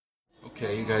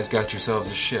Okay, you guys got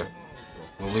yourselves a ship.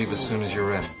 We'll leave as soon as you're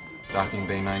ready. Docking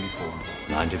Bay 94.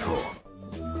 94.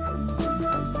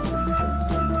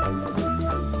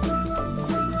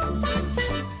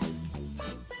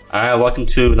 Alright, welcome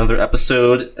to another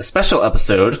episode, a special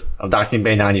episode of Docking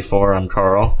Bay 94. I'm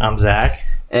Carl. I'm Zach.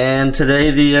 And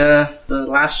today the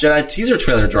Last Jedi teaser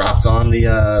trailer dropped on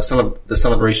the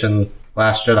Celebration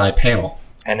Last Jedi panel.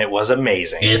 And it was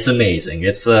amazing. It's amazing.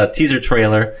 It's a teaser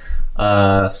trailer,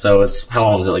 so it's, how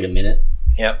long is it, like a minute?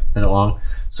 Yep. Minute long.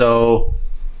 So,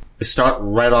 we start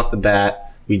right off the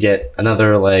bat, we get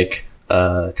another,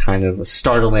 kind of a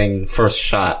startling first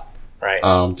shot.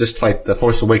 Right. Just like the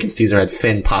Force Awakens teaser had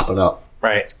Finn popping up.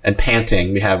 Right. And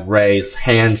panting. We have Rey's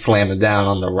hand slamming down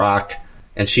on the rock,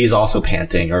 and she's also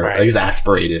panting or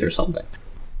exasperated or something.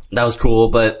 That was cool,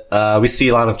 but we see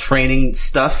a lot of training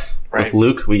stuff with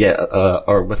Luke. We get,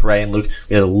 or with Rey and Luke,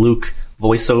 we get a Luke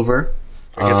voiceover.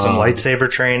 We get some lightsaber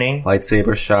training.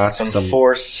 Lightsaber shots. Some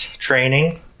Force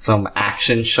training. Some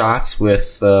action shots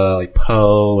with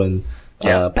Poe and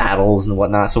battles and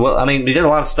whatnot. So, we did a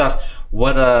lot of stuff.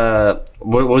 What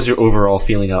was your overall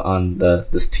feeling on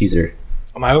this teaser?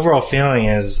 My overall feeling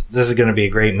is this is going to be a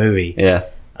great movie. Yeah.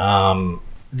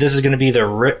 This is going to be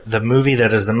the movie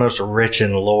that is the most rich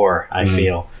in lore, I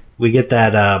feel. We get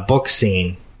that book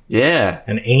scene. Yeah.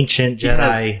 An ancient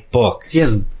Jedi book. He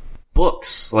has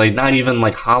books, not even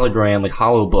hologram,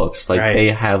 hollow books. They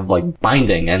have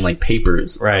binding and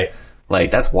papers. Right.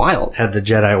 That's wild. Had the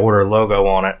Jedi Order logo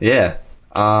on it. Yeah.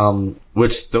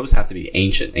 Which those have to be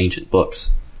ancient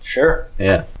books. Sure.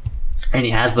 Yeah. And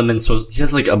he has them in, so he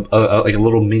has a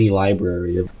little mini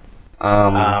library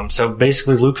of, so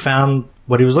basically Luke found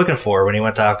what he was looking for when he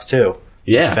went to Ahch-To.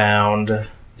 Yeah. He found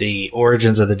the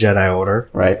origins of the Jedi Order.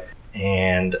 Right.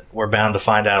 And we're bound to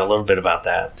find out a little bit about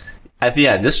that.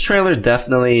 This trailer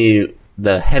definitely,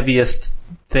 the heaviest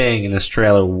thing in this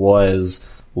trailer was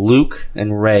Luke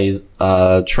and Rey's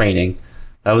training.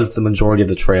 That was the majority of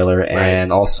the trailer,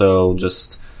 and also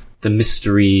just the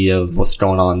mystery of what's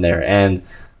going on there. And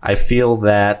I feel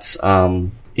that,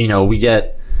 we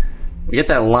get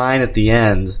that line at the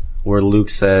end where Luke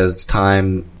says it's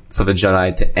time for the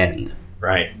Jedi to end.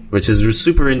 Right. Which is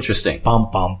super interesting. Bum,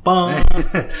 bum, bum.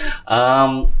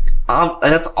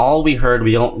 That's all we heard.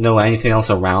 We don't know anything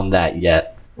else around that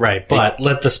yet. Right, but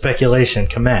let the speculation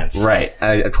commence. Right.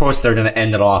 Of course they're going to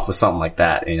end it off with something like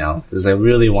that, because they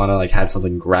really want to have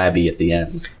something grabby at the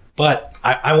end. But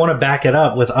I want to back it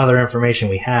up with other information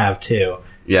we have, too.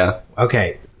 Yeah.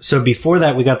 Okay, so before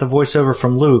that, we got the voiceover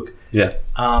from Luke. Yeah.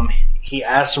 He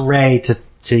asks Rey to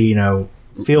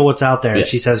feel what's out there. Yeah. And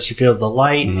she says she feels the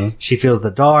light, she feels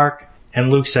the dark,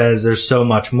 and Luke says there's so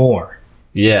much more.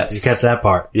 Yes. You catch that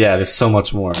part? Yeah, there's so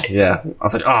much more. Yeah. I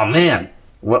was like, oh man,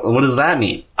 what does that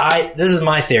mean? This is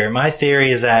my theory. My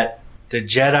theory is that the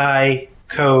Jedi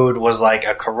Code was like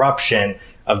a corruption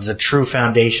of the true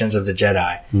foundations of the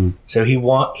Jedi. So he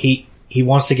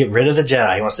wants to get rid of the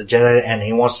Jedi. He wants the Jedi to end.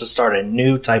 He wants to start a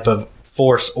new type of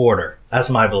Force order. That's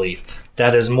my belief.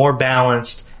 That is more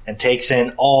balanced and takes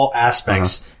in all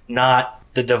aspects, not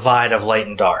the divide of light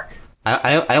and dark.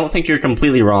 I don't think you're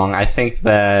completely wrong. I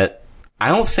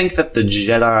don't think that the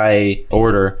Jedi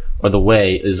Order or the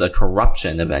Way is a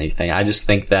corruption of anything. I just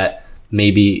think that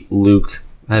maybe Luke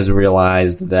has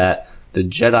realized that the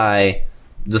Jedi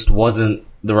just wasn't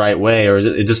the right way, or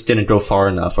it just didn't go far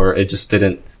enough, or it just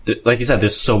didn't, like you said,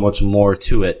 there's so much more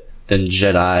to it than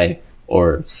Jedi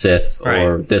or Sith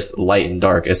or this light and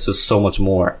dark. It's just so much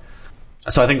more.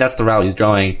 So I think that's the route he's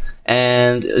going,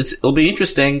 and it'll be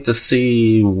interesting to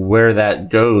see where that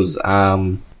goes.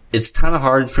 It's kind of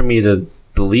hard for me to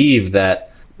believe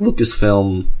that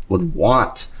Lucasfilm would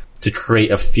want to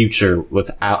create a future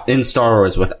in Star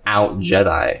Wars without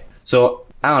Jedi. So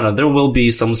I don't know. There will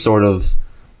be some sort of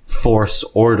Force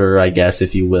order, I guess,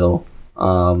 if you will.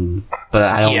 But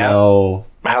I don't know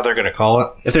how they're going to call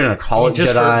it. If they're going to call it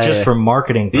Jedi. Just for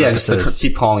marketing purposes. Yeah, just to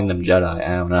keep calling them Jedi.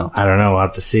 I don't know. We'll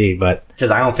have to see, but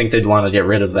because I don't think they'd want to get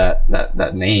rid of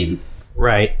that name.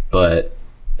 Right. But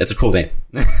it's a cool name.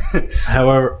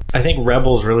 However, I think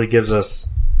Rebels really gives us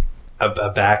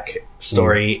a back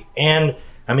story. And,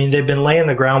 they've been laying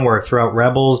the groundwork throughout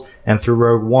Rebels and through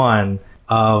Rogue One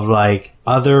of,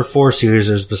 other Force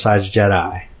users besides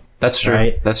Jedi. That's true.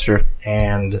 Right? That's true.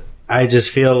 And I just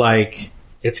feel like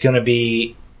it's going to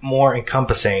be more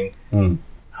encompassing. You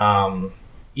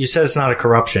said it's not a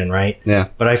corruption, right? Yeah.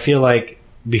 But I feel like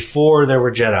before there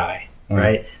were Jedi,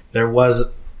 right, there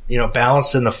was,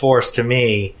 balanced in the Force to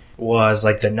me was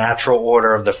the natural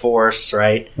order of the Force,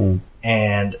 right?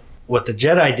 And what the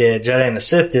Jedi and the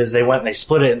Sith did, is they went and they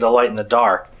split it into light and the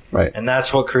dark. Right. And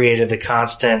that's what created the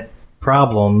constant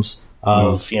problems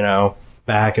of,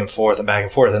 back and forth and back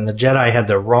and forth. And the Jedi had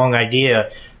the wrong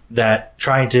idea that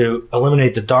trying to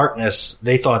eliminate the darkness,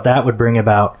 they thought that would bring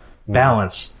about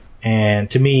balance. And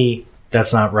to me,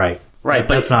 that's not right. Right,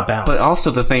 but that's not balance. But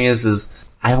also the thing is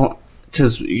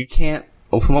because you can't,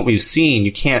 from what we've seen,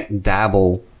 you can't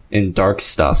dabble in dark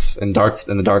stuff and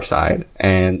in the dark side,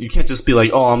 and you can't just be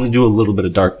like, oh, I'm gonna do a little bit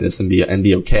of darkness and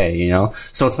be okay,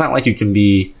 So it's not like you can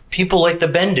be people like the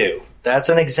Bendu. That's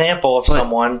an example of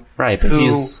someone right, but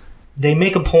who they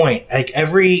make a point. Like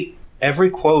every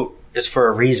quote is for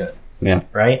a reason. Yeah.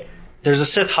 Right? There's a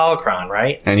Sith holocron,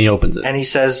 right? And he opens it. And he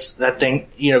says that thing,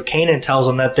 Kanan tells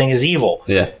him that thing is evil.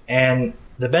 Yeah. And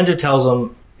the Bendu tells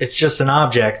him it's just an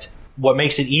object. What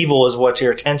makes it evil is what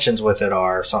your intentions with it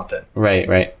are or something.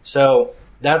 Right. So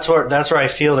that's where I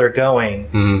feel they're going.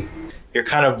 Mm-hmm. You're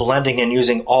kind of blending and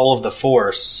using all of the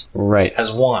Force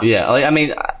as one.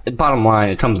 Yeah. Bottom line,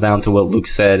 it comes down to what Luke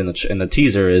said in the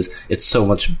teaser is it's so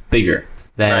much bigger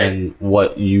than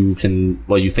what you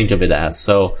think of it as.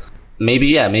 So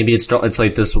maybe it's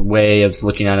like this way of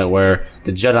looking at it where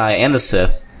the Jedi and the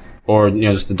Sith, or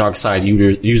just the dark side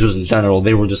users in general,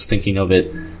 they were just thinking of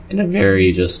it in a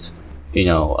very just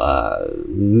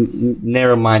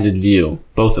narrow-minded view,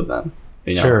 both of them,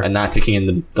 Sure. and not taking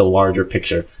in the larger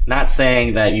picture. Not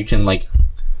saying that you can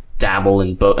dabble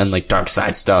in dark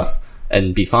side stuff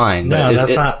and be fine. No,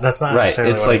 that's not right.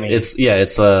 It's what I mean. It's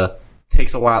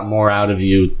takes a lot more out of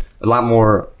you, a lot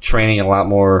more training, a lot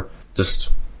more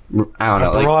just I don't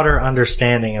know, a broader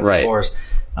understanding of the Force.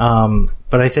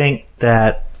 But I think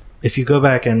that if you go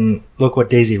back and look what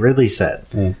Daisy Ridley said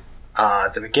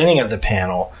at the beginning of the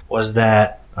panel, was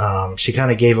that she kind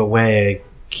of gave away a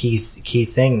key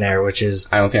thing there, which is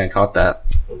I don't think I caught that.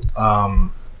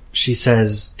 She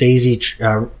says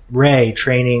Rey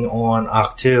training on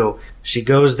Ahch-To, she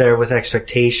goes there with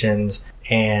expectations,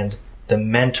 and the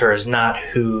mentor is not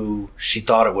who she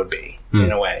thought it would be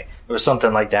in a way. It was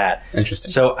something like that.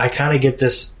 Interesting. So I kind of get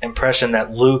this impression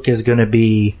that Luke is going to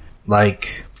be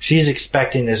she's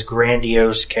expecting this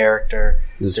grandiose character,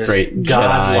 this great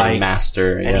godlike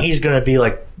master, and he's going to be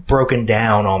broken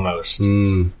down almost,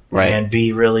 right, and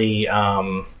be really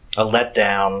a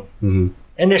letdown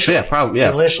initially.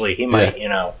 Initially he might,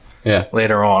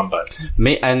 later on, but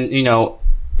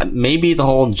maybe the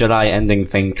whole Jedi ending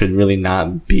thing could really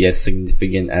not be as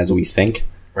significant as we think.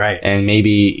 Right. And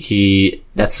maybe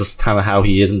that's just kind of how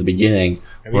he is in the beginning.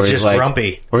 Maybe he's just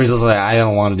grumpy. Where he's just like, I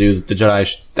don't want to do the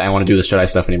Jedi, I don't want to do this Jedi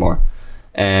stuff anymore.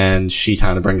 And she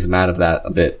kind of brings him out of that a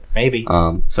bit. Maybe.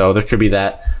 So there could be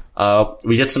that.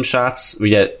 We get some shots. We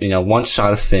get, one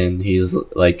shot of Finn. He's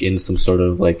in some sort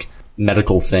of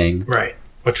medical thing. Right.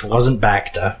 Which wasn't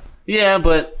Bacta. Yeah,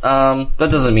 but that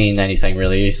doesn't mean anything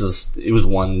really. It was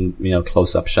one,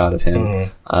 close up shot of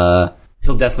him. Mm-hmm.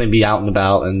 He'll definitely be out and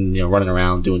about and running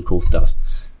around doing cool stuff.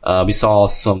 We saw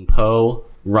some Poe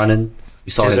running. We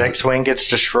saw his X-wing gets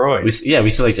destroyed. We see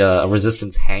a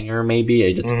Resistance hangar. Maybe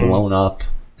it gets blown up.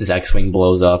 His X-wing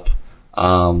blows up.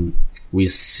 We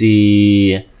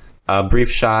see a brief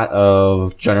shot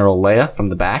of General Leia from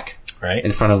the back, right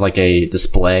in front of a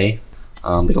display,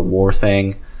 a war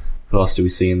thing. Who else do we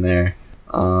see in there?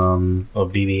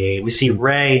 BB-8. We see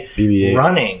Rey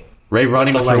running. Rey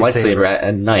running with her lightsaber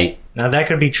at night. Now that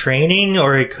could be training,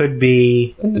 or it could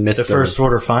be in the midst the First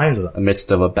Order finds them. In the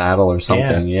midst of a battle or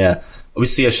something, yeah. We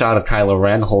see a shot of Kylo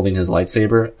Ren holding his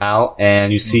lightsaber out,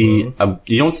 and you see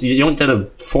you don't get a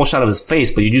full shot of his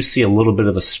face, but you do see a little bit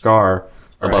of a scar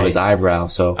above his eyebrow.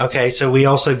 So so we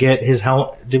also get his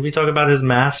helmet. Did we talk about his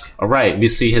mask? All right, we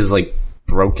see his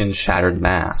broken, shattered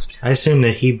mask. I assume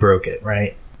that he broke it,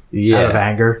 right? Yeah, out of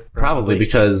anger, probably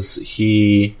because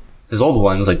his old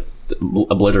one's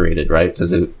obliterated, right?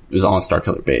 Because it was on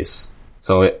Starkiller Base.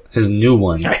 So his new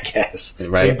one, I guess,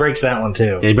 right? So he breaks that one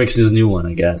too. Yeah, he breaks his new one,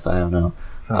 I guess. I don't know.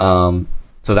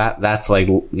 So that's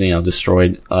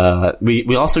destroyed.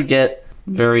 We also get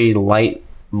very light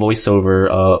voiceover.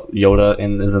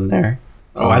 Yoda is in there.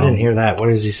 Oh, I didn't hear that. What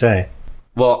does he say?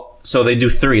 Well, so they do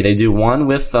 3. They do one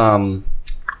with when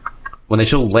they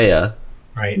show Leia.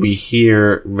 Right. We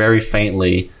hear very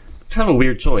faintly, kind of a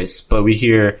weird choice, but we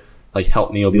hear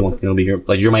 "Help me, Obi-Wan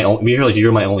Kenobi." You're my only. We hear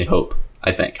 "You're my only hope."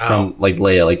 I think from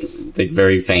Leia,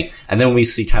 very faint, and then we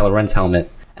see Kylo Ren's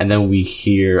helmet, and then we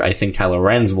hear Kylo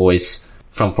Ren's voice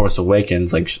from Force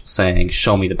Awakens, saying,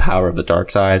 "Show me the power of the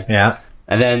dark side." Yeah.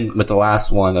 And then with the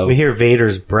last one, we hear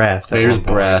Vader's breath.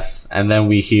 And then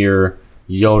we hear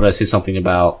Yoda say something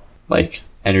about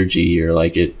energy or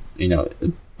it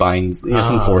binds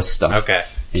some Force stuff. Okay.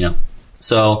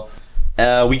 So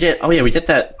we get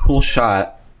that cool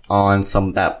shot on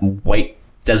that white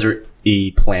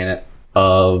desert-y planet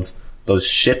of those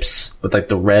ships with like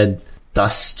the red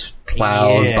dust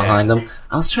clouds behind them.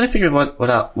 I was trying to figure out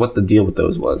what the deal with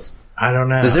those was. I don't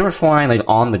know. Because they were flying like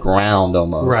on the ground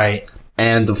almost. Right.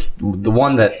 And the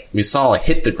one that we saw like,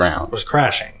 hit the ground. Was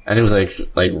crashing. And it was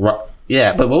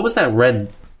yeah, but what was that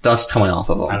red dust coming off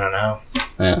of them? I don't know.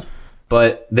 Yeah.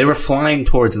 But they were flying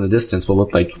towards in the distance what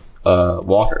looked like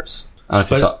walkers. I don't know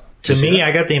if you saw. To me,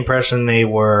 I got the impression they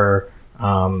were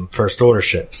First Order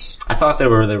ships. I thought they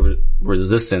were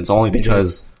resistance only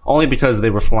because they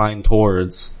were flying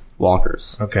towards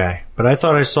walkers. Okay. But I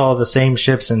thought I saw the same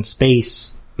ships in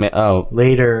space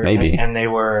later. Maybe. And they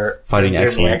were fighting during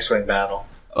X-Wing. the X-Wing battle.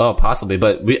 Oh, possibly.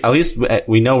 But at least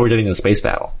we know we're getting a space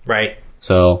battle. Right.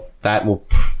 So that will,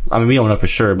 I mean, we don't know for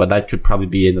sure, but that could probably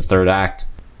be in the third act.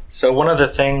 So one of the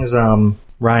things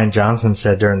Rian Johnson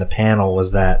said during the panel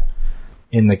was that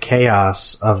in the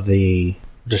chaos of the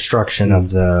destruction of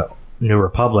the New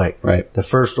Republic, right, the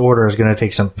First Order is going to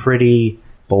take some pretty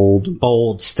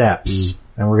bold steps,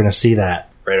 and we're going to see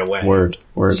that right away. Word.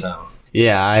 So.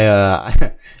 Yeah,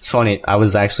 it's funny. I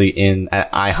was actually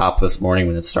at IHOP this morning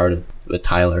when it started with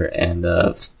Tyler and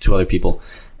 2 other people,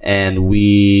 and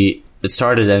it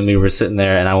started and we were sitting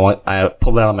there, and I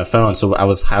pulled it out on my phone, so I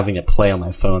was having it play on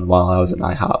my phone while I was in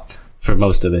IHOP for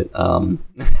most of it.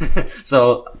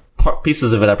 So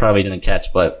pieces of it I probably didn't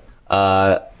catch, but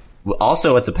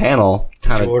also at the panel,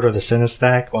 did you order the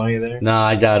Cinestack while you're there? No,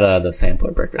 I got the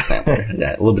sampler, breakfast sampler.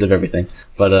 Yeah, a little bit of everything.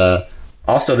 But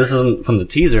also, this isn't from the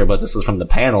teaser, but this is from the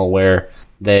panel where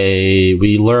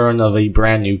we learn of a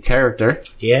brand new character.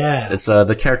 Yeah. It's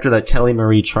the character that Kelly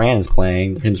Marie Tran is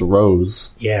playing. Her name's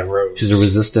Rose. Yeah, Rose. She's a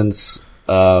Resistance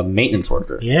maintenance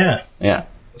worker. Yeah. Yeah.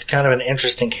 It's kind of an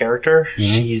interesting character. Mm-hmm.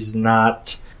 She's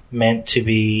not meant to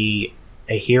be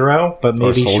a hero, but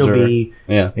maybe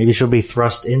she'll be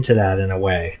thrust into that in a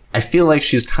way. I feel like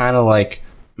she's kind of like,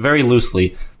 very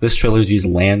loosely, this trilogy's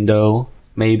Lando,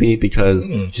 maybe, because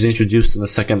she's introduced in the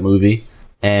second movie,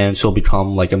 and she'll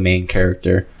become like a main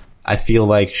character. I feel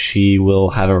like she will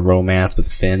have a romance with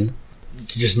Finn.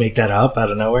 Did you just make that up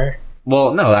out of nowhere?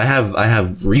 Well, no, I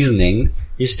have reasoning.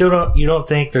 You don't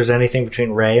think there's anything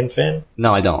between Rey and Finn?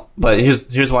 No, I don't. But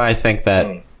here's why I think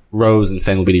that Rose and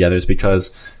Finn will be together, is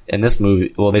because in this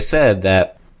movie, well, they said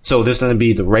that, so there's going to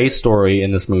be the Rey story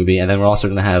in this movie, and then we're also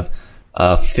going to have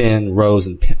Finn, Rose,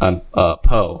 and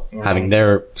Poe having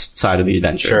their side of the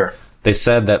adventure. Sure. They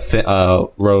said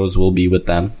that Rose will be with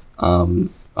them on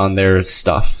their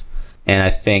stuff, and I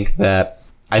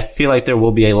feel like there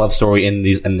will be a love story in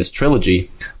this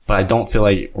trilogy, but I don't feel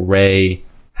like Rey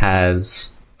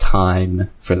has time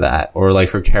for that, or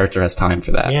like her character has time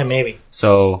for that. Yeah, maybe.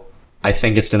 So I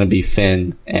think it's going to be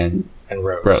Finn and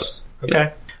Rose.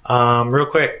 Okay. Yeah. Real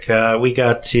quick, we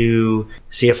got to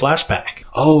see a flashback.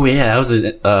 Oh yeah, that was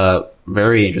a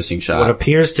very interesting shot. What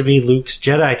appears to be Luke's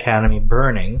Jedi Academy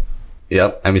burning.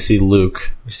 Yep, and we see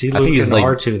Luke. We see Luke and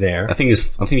R2 there. I think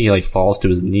he like falls to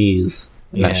his knees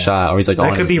in that shot, or he's like on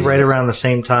his knees. That could be right around the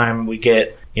same time we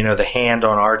get, the hand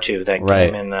on R2 that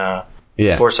came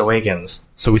in Force Awakens.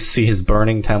 So we see his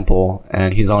burning temple,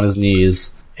 and he's on his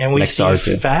knees. And we see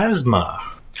Phasma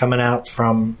coming out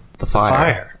from the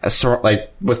fire.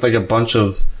 Like with like a bunch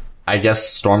of, I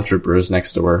guess, stormtroopers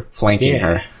next to her, flanking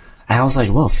her. And I was like,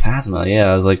 whoa, Phasma.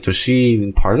 Yeah, I was like, was she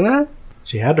even part of that?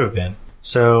 She had to have been.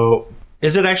 So,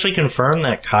 is it actually confirmed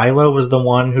that Kylo was the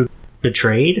one who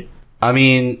betrayed? I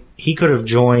mean, he could have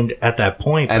joined at that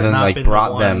point, and then like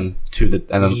brought them to the.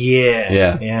 And then,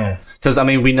 yeah. Because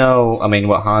we know.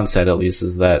 What Han said at least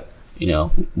is that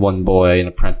one boy, an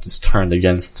apprentice, turned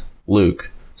against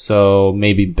Luke. So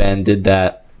maybe Ben did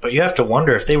that. But you have to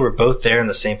wonder if they were both there in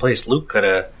the same place. Luke could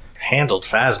have handled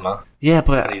Phasma. Yeah,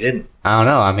 but he didn't. I don't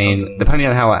know. Depending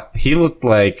on how he looked,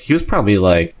 like he was probably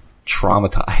like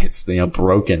traumatized,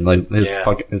 broken. Like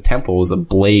his temple was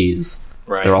ablaze.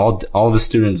 Right. They're all the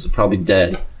students are probably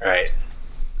dead. Right.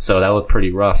 So that was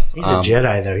pretty rough. He's a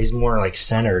Jedi though. He's more like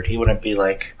centered. He wouldn't be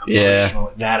like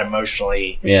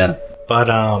emotionally. Yeah. But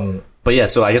yeah.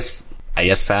 So I guess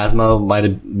Phasma might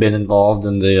have been involved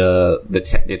in the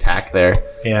attack there.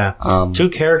 Yeah. 2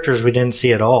 characters we didn't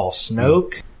see at all: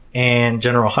 Snoke and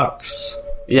General Hux.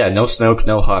 Yeah. No Snoke,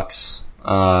 no Hux.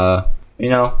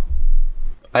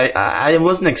 I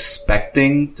wasn't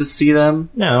expecting to see them.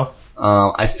 No.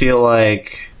 I feel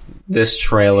like this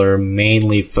trailer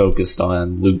mainly focused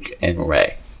on Luke and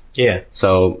Rey. Yeah.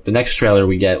 So the next trailer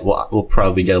we get, we'll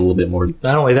probably get a little bit more.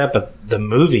 Not only that, but the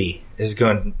movie is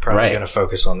going to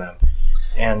focus on them.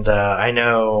 And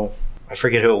I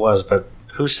forget who it was, but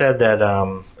who said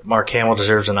that Mark Hamill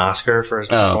deserves an Oscar for his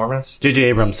performance? J.J.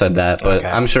 Abrams said that, but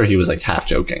I'm sure he was like half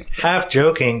joking.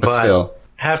 But still.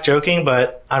 half joking,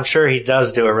 but I'm sure he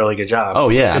does do a really good job. Oh,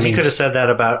 yeah. Because he could have said that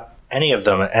about any of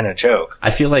them and a joke.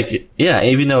 I feel like, yeah,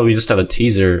 even though we just have a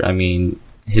teaser, I mean,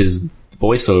 his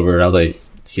voiceover, I was like,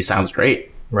 he sounds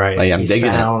great. Right. Like, I'm digging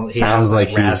it. He Sounds has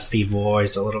like a raspy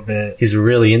voice a little bit. he's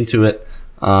really into it.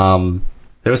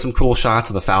 There was some cool shots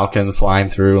of the Falcon flying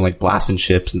through and like blasting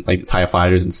ships and like TIE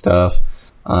fighters and stuff.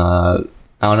 I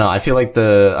don't know. I feel like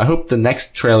I hope the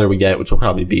next trailer we get, which will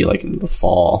probably be like in the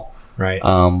fall. Right.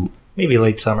 Maybe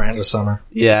late summer, end of summer.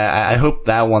 Yeah, I hope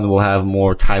that one will have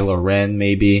more Kylo Ren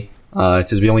maybe.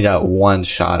 Because we only got one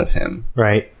shot of him.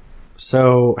 Right.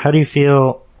 So how do you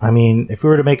feel? I mean, if we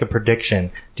were to make a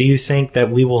prediction, do you think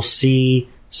that we will see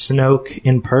Snoke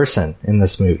in person in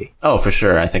this movie? Oh, for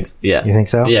sure. I think, yeah. You think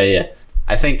so? Yeah.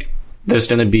 I think we're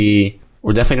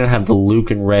definitely going to have the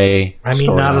Luke and Rey I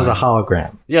mean, not as a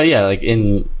hologram. Yeah, like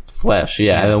in flesh,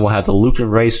 yeah. And then we'll have the Luke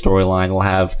and Rey storyline. We'll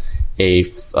have a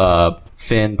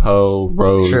Finn, Poe,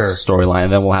 Rose storyline.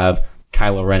 And then we'll have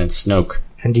Kylo Ren and Snoke.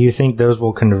 And do you think those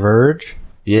will converge?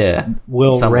 Yeah.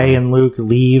 Will Rey and Luke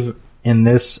leave in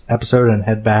this episode and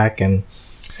head back and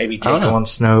maybe take on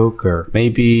Snoke? Or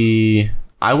maybe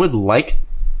I would like,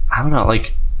 I don't know,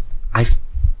 like, I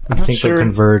think they'll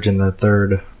converge in the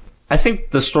third. I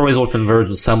think the stories will converge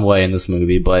in some way in this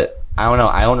movie, but I don't know.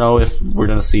 I don't know if we're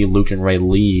going to see Luke and Rey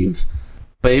leave.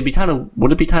 But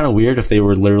would it be kind of weird if they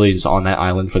were literally just on that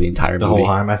island for the entire movie? The whole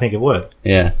time? I think it would.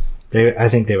 Yeah. I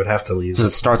think they would have to leave. So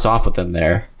it starts off with them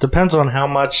there. Depends on how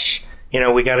much,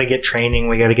 we got to get training,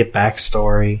 we got to get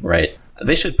backstory. Right.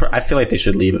 They should, I feel like they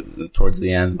should leave it towards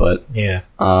the end, but. Yeah.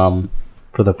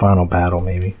 For the final battle,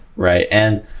 maybe. Right.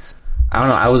 And I don't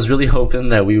know, I was really hoping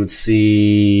that we would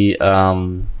see,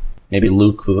 maybe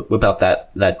Luke whip out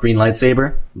that green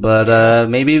lightsaber, but,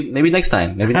 maybe next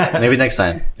time. Maybe next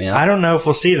time. I don't know if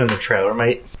we'll see it in the trailer,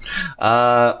 mate.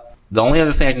 The only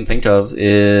other thing I can think of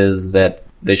is that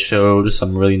they showed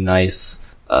some really nice,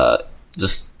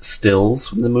 just stills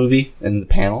from the movie in the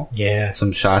panel. Yeah.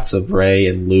 Some shots of Rey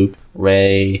and Luke.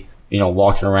 Rey,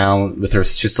 walking around with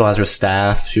she still has her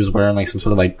staff. She was wearing like some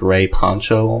sort of like gray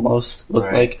poncho almost,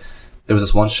 looked like. There was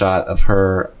this one shot of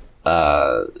her,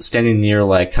 standing near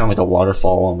like, kind of like a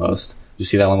waterfall almost. You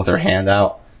see that one with her hand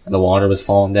out and the water was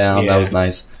falling down. Yeah. That was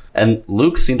nice. And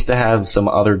Luke seems to have some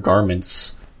other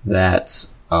garments that,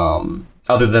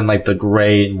 other than like the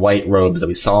gray and white robes that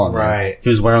we saw in there. He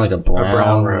was wearing like a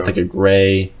brown robe with like a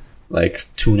gray like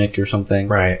tunic or something.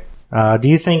 Right. Do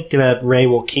you think that Rey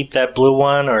will keep that blue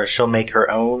one or she'll make her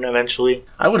own eventually?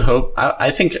 I would hope.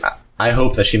 I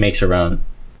hope that she makes her own.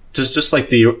 Just like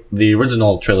the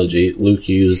original trilogy, Luke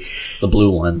used the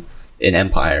blue one in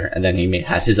Empire and then he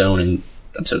had his own in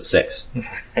episode 6.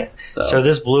 So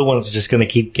this blue one's just going to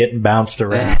keep getting bounced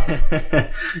around.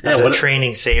 As a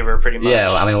training saber, pretty much. Yeah,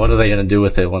 I mean, what are they going to do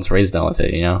with it once Rey's done with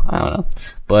it, I don't know.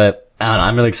 But, I don't know,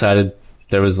 I'm really excited.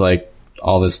 There was, like,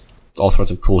 all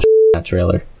sorts of cool shit in that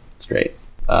trailer. It's great.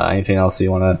 Anything else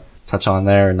you want to touch on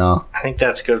there or no? I think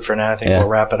that's good for now. I think we'll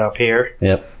wrap it up here.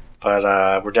 Yep.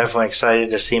 But we're definitely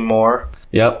excited to see more.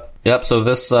 Yep. So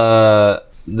this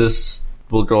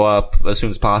will go up as soon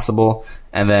as possible.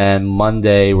 And then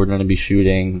Monday, we're going to be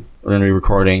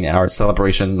recording our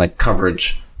celebration, like,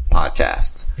 coverage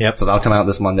podcast. Yep. So that'll come out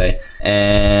this Monday.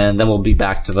 And then we'll be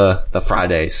back to the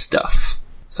Friday stuff.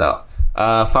 So,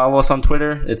 follow us on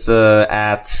Twitter. It's,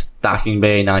 at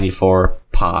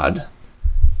DockingBay94pod.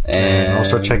 And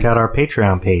also check out our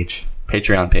Patreon page.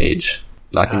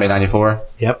 DockingBay94.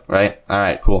 Yep. Right?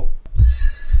 Alright, cool.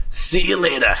 See you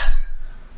later.